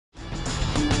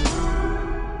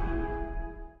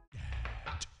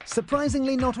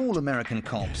Surprisingly, not all American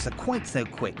cops are quite so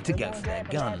quick to go for their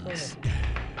guns.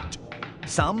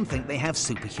 Some think they have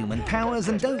superhuman powers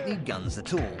and don't need guns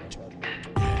at all.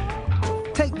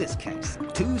 Take this case.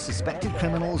 2 suspected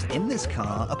criminals in this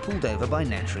car are pulled over by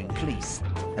nattering police.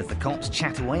 As the cops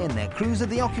chat away in their cruiser,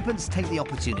 the occupants take the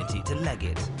opportunity to leg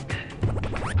it.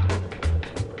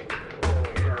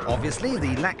 Obviously,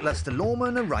 the lackluster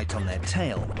lawmen are right on their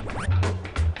tail.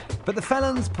 But the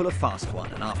felons pull a fast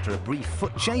one, and after a brief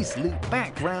foot chase, loop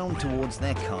back round towards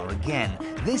their car again.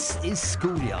 This is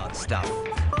schoolyard stuff.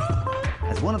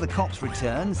 As one of the cops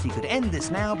returns, he could end this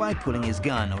now by pulling his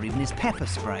gun or even his pepper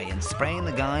spray and spraying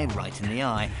the guy right in the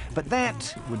eye. But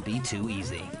that would be too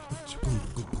easy.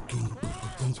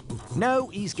 No,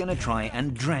 he's going to try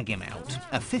and drag him out.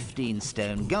 A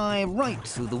 15-stone guy right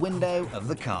through the window of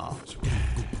the car.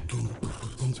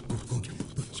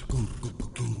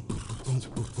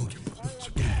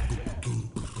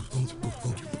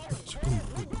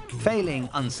 Failing,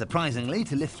 unsurprisingly,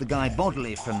 to lift the guy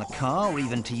bodily from the car or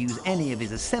even to use any of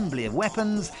his assembly of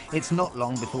weapons, it's not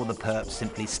long before the perp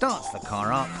simply starts the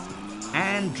car up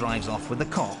and drives off with the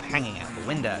cop hanging out the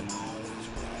window.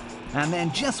 And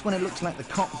then just when it looks like the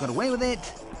cop got away with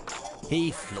it, he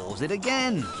floors it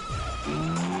again.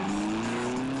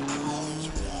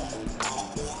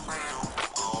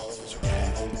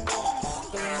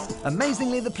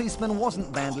 Amazingly, the policeman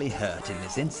wasn't badly hurt in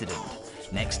this incident.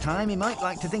 Next time, he might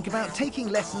like to think about taking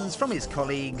lessons from his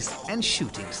colleagues and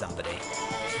shooting somebody.